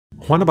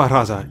Juana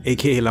Barraza,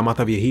 aka La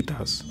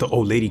Mataviejitas, the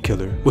old lady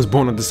killer, was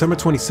born on December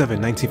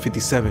 27,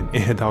 1957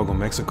 in Hidalgo,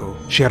 Mexico.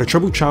 She had a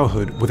troubled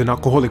childhood with an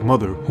alcoholic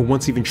mother who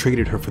once even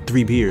traded her for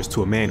 3 beers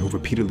to a man who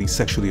repeatedly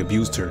sexually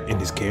abused her in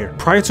his care.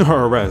 Prior to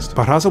her arrest,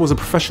 Barraza was a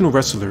professional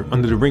wrestler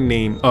under the ring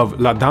name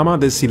of La Dama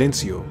del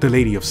Silencio, the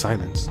Lady of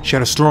Silence. She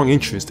had a strong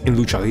interest in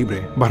lucha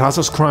libre.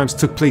 Barraza's crimes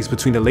took place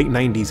between the late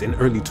 90s and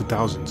early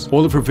 2000s.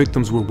 All of her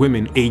victims were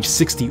women aged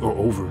 60 or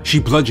over. She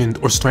bludgeoned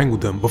or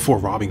strangled them before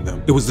robbing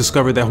them. It was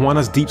discovered that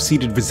Juana's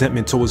deep-seated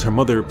resentment towards her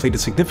mother played a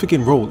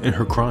significant role in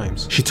her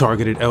crimes. She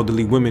targeted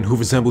elderly women who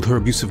resembled her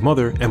abusive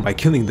mother, and by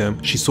killing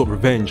them, she sought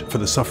revenge for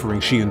the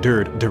suffering she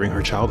endured during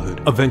her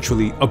childhood.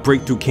 Eventually, a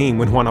breakthrough came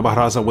when Juana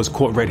Barraza was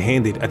caught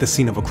red-handed at the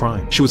scene of a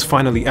crime. She was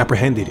finally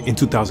apprehended in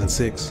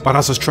 2006.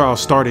 Barraza's trial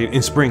started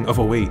in spring of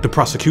 2008, the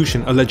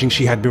prosecution alleging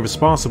she had been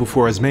responsible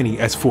for as many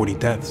as 40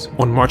 deaths.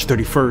 On March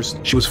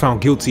 31st, she was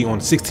found guilty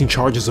on 16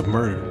 charges of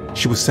murder.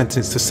 She was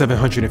sentenced to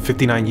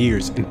 759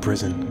 years in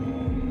prison.